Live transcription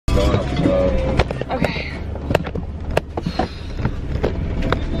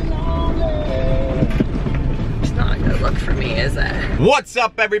What's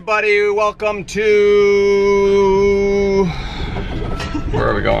up, everybody? Welcome to... Where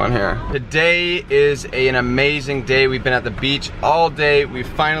are we going here? Today is an amazing day. We've been at the beach all day. We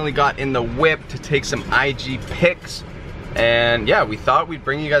finally got in the whip to take some IG pics. And yeah, we thought we'd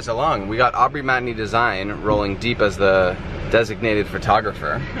bring you guys along. We got Aubrey Matney Design rolling deep as the designated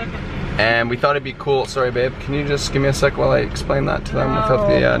photographer. And we thought it'd be cool. Sorry, babe, can you just give me a sec while I explain that to them without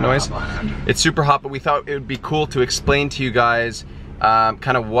the noise? It's super hot, but we thought it would be cool to explain to you guys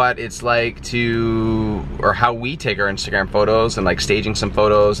kind of what it's like to, or how we take our Instagram photos and like staging some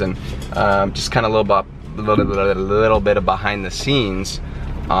photos and just kind of a little bit of behind the scenes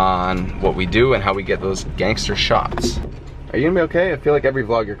on what we do and how we get those gangster shots. Are you gonna be okay? I feel like every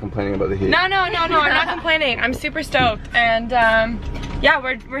vlog you're complaining about the heat. No, I'm not complaining. I'm super stoked. And yeah,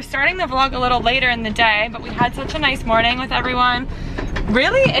 we're starting the vlog a little later in the day, but we had such a nice morning with everyone.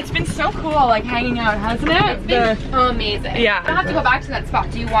 Really, it's been so cool like hanging out, hasn't it? It's been amazing. Yeah. I have to go back to that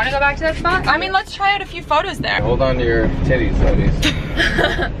spot. Do you want to go back to that spot? I mean, let's try out a few photos there. Hold on to your titties, ladies.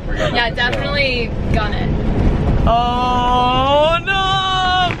 Yeah, definitely gun it. Oh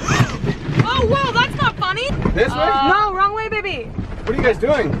no! Oh whoa, that's not funny. This way? No, wrong way, baby. What are you guys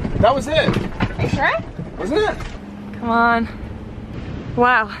doing? That was it. Are you sure? Wasn't it? Come on.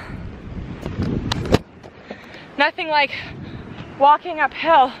 Wow. Nothing like walking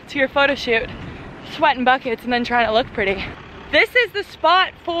uphill to your photo shoot, sweating buckets, and then trying to look pretty. This is the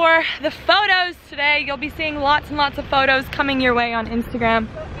spot for the photos today. You'll be seeing lots and lots of photos coming your way on Instagram.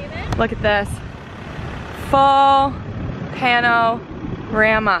 Look at this. Full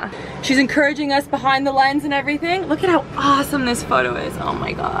panorama. She's encouraging us behind the lens and everything. Look at how awesome this photo is. Oh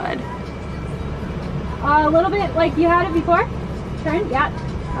my God. A little bit like you had it before. Turn, yeah.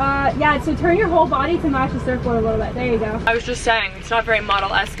 Yeah, so turn your whole body to match the surfboard a little bit. There you go. I was just saying, it's not very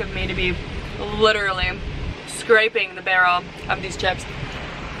model-esque of me to be literally scraping the barrel of these chips.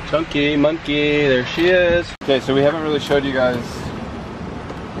 Chunky monkey, there she is. Okay, so we haven't really showed you guys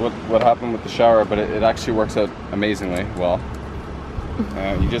what happened with the shower, but it actually works out amazingly well.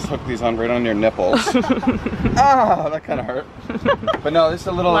 You just hook these on right on your nipples. Ah, that kind of hurt. But no, this is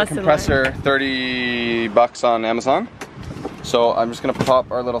a little compressor, 30 bucks on Amazon. So I'm just gonna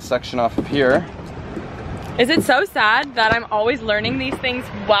pop our little section off of here. Is it so sad that I'm always learning these things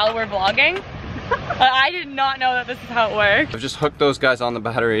while we're vlogging? I did not know that this is how it works. I've just hooked those guys on the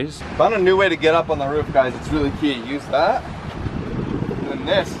batteries. Found a new way to get up on the roof, guys. It's really key. Use that. And then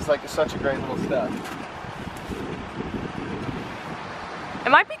this is like such a great little step.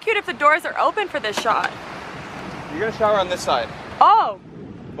 It might be cute if the doors are open for this shot. You're gonna shower on this side. Oh!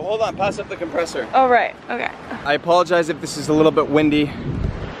 But hold on, pass up the compressor. Oh, right, okay. I apologize if this is a little bit windy,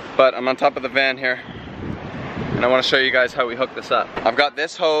 but I'm on top of the van here. And I wanna show you guys how we hook this up. I've got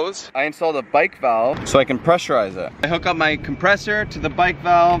this hose. I installed a bike valve so I can pressurize it. I hook up my compressor to the bike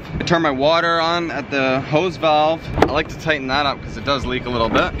valve. I turn my water on at the hose valve. I like to tighten that up because it does leak a little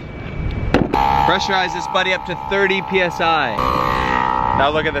bit. Pressurize this buddy up to 30 PSI. Now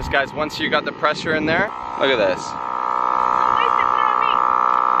look at this, guys. Once you got the pressure in there, look at this.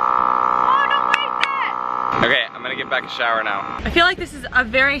 Okay, I'm gonna get back a shower now. I feel like this is a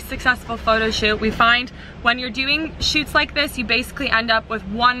very successful photo shoot. We find when you're doing shoots like this, you basically end up with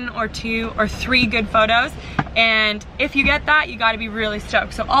 1 or 2 or 3 good photos. And if you get that, you gotta be really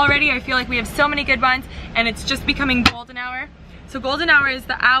stoked. So already I feel like we have so many good ones and it's just becoming golden hour. So golden hour is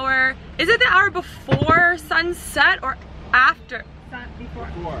the hour, is it the hour before sunset or after?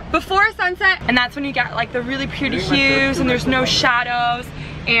 Before sunset, and that's when you get like the really pretty hues and there's no shadows,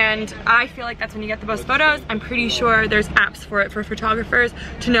 and I feel like that's when you get the most photos. I'm pretty sure there's apps for it for photographers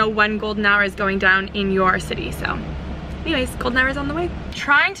to know when golden hour is going down in your city. So anyways, golden hour is on the way.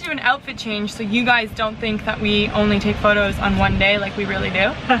 Trying to do an outfit change so you guys don't think that we only take photos on one day like we really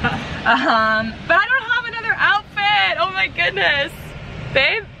do. But I don't have another outfit. Oh my goodness.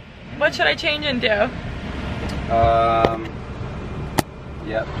 Babe, what should I change into?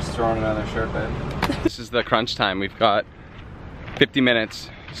 Yep, just throwing another shirt, babe. This is the crunch time. We've got 50 minutes.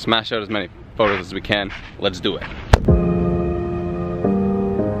 Smash out as many photos as we can. Let's do it.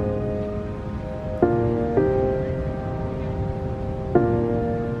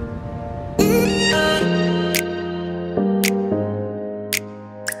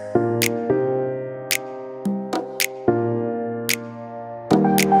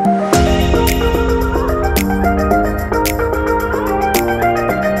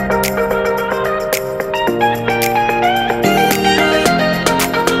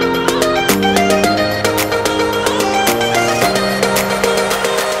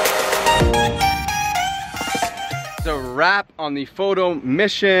 Wrap on the photo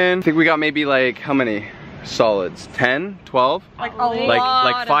mission. I think we got maybe like, how many? solids? 10, 12? Like a lot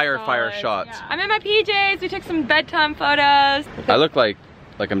Like of fire solids. shots. Yeah. I'm in my PJs. We took some bedtime photos. I look like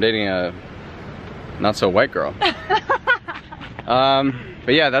I'm dating a not so white girl.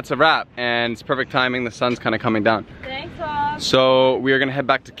 But yeah, that's a wrap, and it's perfect timing. The sun's kind of coming down. Thanks, Bob. So we are gonna head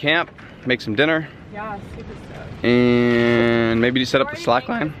back to camp, make some dinner, Yeah, super stoked. and maybe set up the slack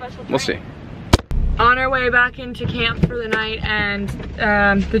line. We'll see. On our way back into camp for the night, and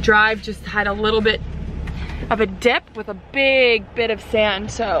the drive just had a little bit of a dip with a big bit of sand,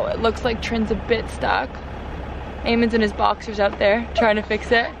 so it looks like Trin's a bit stuck. Eamon's in his boxers out there trying to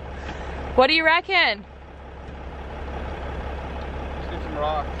fix it. What do you reckon?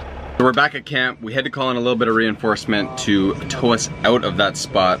 So we're back at camp. We had to call in a little bit of reinforcement to tow us out of that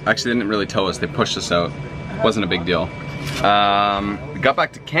spot. Actually, they didn't really tow us, they pushed us out. Wasn't a big deal. We got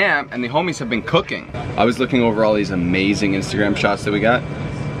back to camp and the homies have been cooking. I was looking over all these amazing Instagram shots that we got.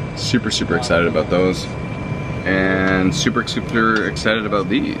 Super excited about those. And super excited about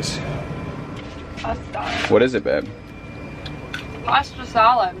these. Pasta. What is it, babe? Pasta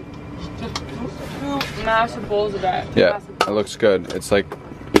salad. Just two massive bowls of it. Yeah, it looks good. It's like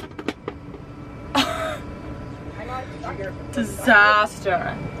disaster.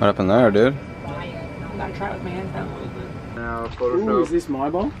 what happened there, dude? I'm gonna try it with my hands now. Ooh, is this my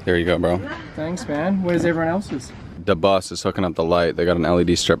bowl? There you go, bro. Thanks, man. Where's everyone else's? The bus is hooking up the light. They got an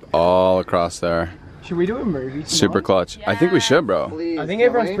LED strip all across there. Should we do a movie tonight? Super clutch. I think we should, bro. I think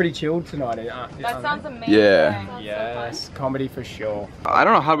everyone's pretty chilled tonight. That sounds amazing. Yeah. Yes, comedy for sure. I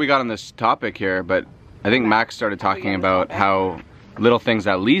don't know how we got on this topic here, but I think Max started talking about how little things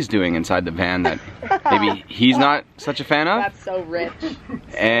that Lee's doing inside the van that maybe he's not such a fan of. That's so rich.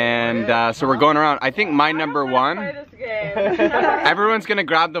 And so we're going around. I think my number one, everyone's gonna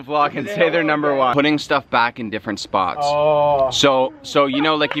grab the vlog and say their number one. Putting stuff back in different spots. Oh. So you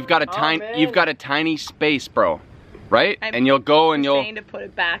know, like you've got a tiny space, bro. Right? And you'll go and you'll To put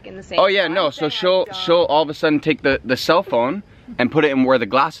it back in the same Oh yeah, no, so she'll all of a sudden take the cell phone and put it in where the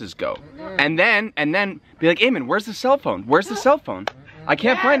glasses go. And then be like, Eamon, where's the cell phone? Where's the cell phone? I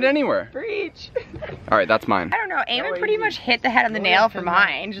can't find it anywhere. Breach. Alright, that's mine. I don't know, Eamon pretty much hit the head on the nail for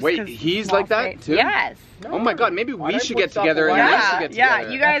mine. Just Wait, 'cause he's small like that space. too? Yes. Oh my god, maybe we don't should put get stuff together and away. they should Yeah, get yeah,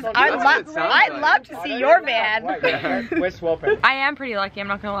 together. you guys, That's what it sounds I'd like. love to see your van. We're swapping. I am pretty lucky, I'm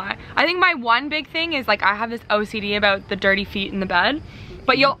not gonna lie. I think my one big thing is like I have this OCD about the dirty feet in the bed,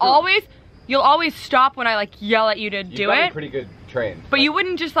 but you'll always stop when I like yell at you to do it. Pretty good trained. But you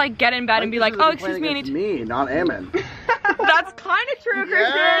wouldn't just like get in bed and be like, oh, excuse me, I need to. Me, not Eamon. That's kind of true,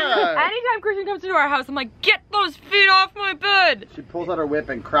 Christian. Yeah. Anytime Christian comes into our house, I'm like, get those feet off my bed. She pulls out her whip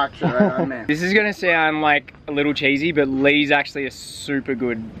and cracks it right on me. This is gonna sound like a little cheesy, but Lee's actually a super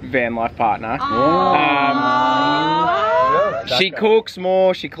good van life partner. She cooks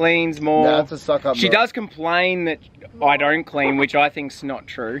more, she cleans more. That's a suck up. She does complain that I don't clean, which I think's not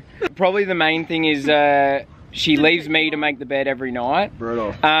true. Probably the main thing is she leaves me to make the bed every night.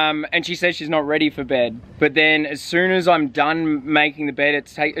 Brutal. And she says she's not ready for bed. But then as soon as I'm done making the bed,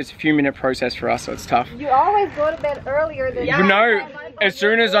 it's a few minute process for us, so it's tough. You always go to bed earlier than But no, as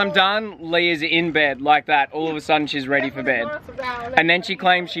soon as I'm done, Lee is in bed like that. All of a sudden she's ready for bed. And then she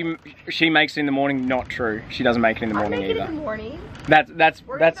claims she makes it in the morning. Not true. She doesn't make it in the morning either.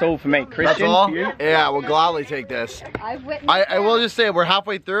 That's all for me. Christian, That's all? for you? Yeah, we'll gladly take this. I've witnessed I will just say we're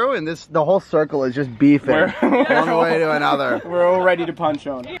halfway through and the whole circle is just beefing one way to another. We're all ready to punch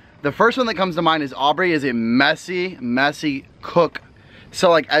on. The first one that comes to mind is Aubrey is a messy cook. So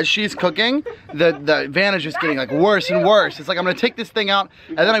like as she's cooking, the van is just getting like worse and worse. It's like I'm gonna take this thing out,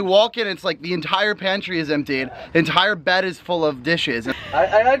 and then I walk in, it's like the entire pantry is emptied, the entire bed is full of dishes.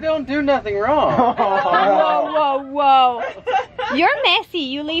 I don't do nothing wrong. Whoa. You're messy.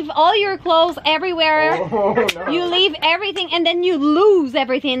 You leave all your clothes everywhere. Oh, no. You leave everything and then you lose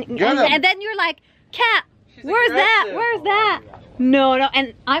everything. And then you're like, Cat, where's that? Where's that? No,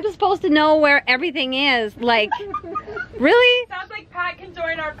 and I'm supposed to know where everything is. Like, really? Sounds like Pat can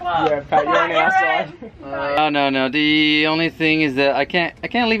join our club. Yeah, Pat, you're on our side. No. The only thing is that I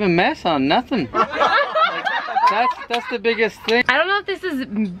can't leave a mess on nothing. That's the biggest thing. I don't know if this is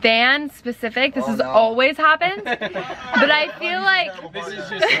van specific. This has always happened, but I feel like This is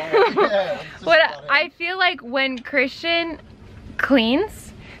just I feel like when Christian cleans.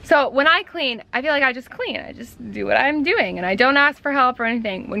 So when I clean, I feel like I just clean. I just do what I'm doing and I don't ask for help or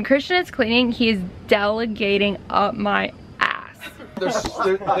anything. When Christian is cleaning, he's delegating up my ass.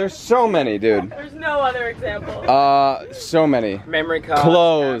 There's so many, dude. There's no other example. So many. memory cards,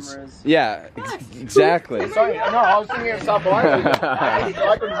 Clothes. cameras. Yeah, exactly. Sorry, no, I was thinking of stuff I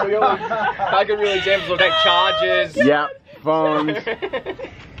could really example like chargers. Yeah, phones.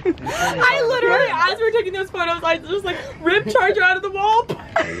 I literally, as we're taking those photos, I just like rip charger out of the wall.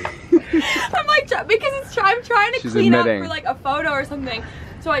 I'm like, because I'm trying to clean up for like a photo or something.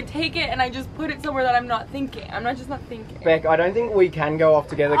 So I take it and I just put it somewhere that I'm not thinking. I'm not thinking. Beck, I don't think we can go off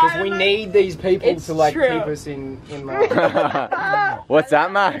together because we need these people to like keep us in line. What's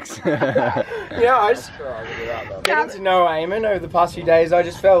that, Max? Yeah, I just getting to know Eamon over the past few days, I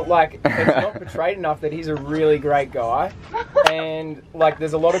just felt like it's not portrayed enough that he's a really great guy. And like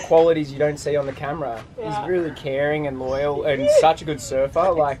there's a lot of qualities you don't see on the camera. He's really caring and loyal and such a good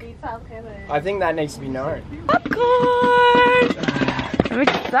surfer. Like I think that needs to be known. Popcorn! I'm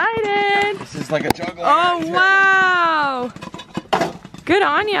excited. This is like a juggler. Oh wow! Good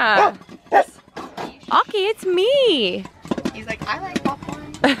on ya. Aki, it's me. He's like, I like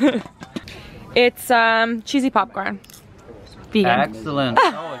popcorn. It's cheesy popcorn. Vegan. Excellent.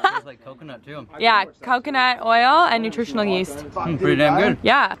 Oh, it tastes like coconut too. Yeah, coconut oil and nutritional yeast. Pretty damn good.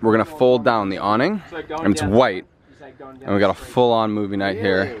 Yeah. We're gonna fold down the awning, and it's white. And we got a full-on movie night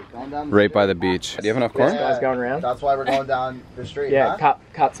here, right by the beach. Do you have enough corn? Guys going around? That's why we're going down the street. Yeah, huh?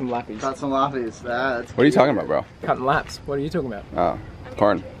 cut some lappies. Cut some lappies. That's What are you talking about, bro? Cutting laps. What are you talking about? Oh,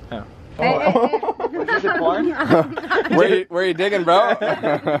 corn. Oh. Is it corn? Where are you digging, bro?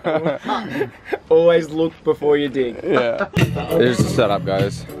 Always look before you dig. Yeah. Here's the setup,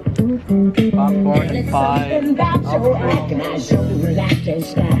 guys. Popcorn, pie.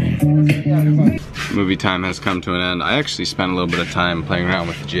 Movie time has come to an end. I actually spent a little bit of time playing around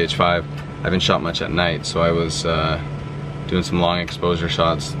with the GH5. I haven't shot much at night, so I was doing some long exposure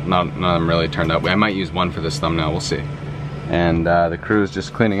shots. None of them really turned out. I might use one for this thumbnail, we'll see. And the crew is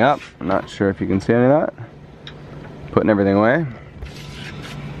just cleaning up. I'm not sure if you can see any of that. Putting everything away.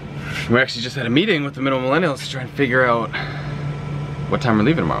 We actually just had a meeting with the Minimal Millennials to try and figure out what time we're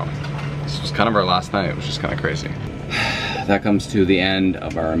leaving tomorrow. This was kind of our last night, which is kind of crazy. That comes to the end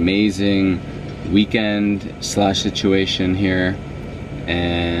of our amazing weekend slash situation here.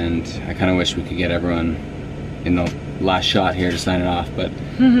 And I kind of wish we could get everyone in the last shot here to sign it off, but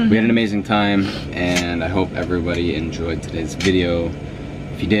we had an amazing time and I hope everybody enjoyed today's video.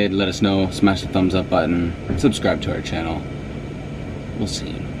 If you did, let us know, smash the thumbs up button, subscribe to our channel. We'll see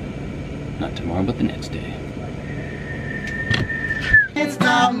you, not tomorrow, but the next day. It's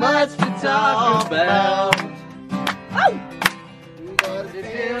not much to talk about. Oh! But it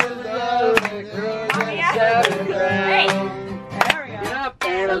feels love that grows Hey! There we go.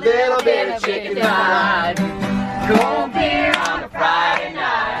 and a little bit of chicken fried. Cold beer on a Friday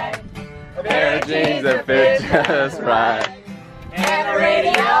night. A pair of jeans that fit just right. And the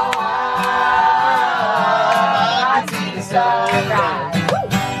radio on. I see the sunrise.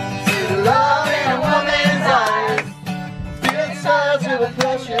 To love in a woman's eyes, feel such a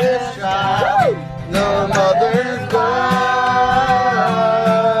precious try.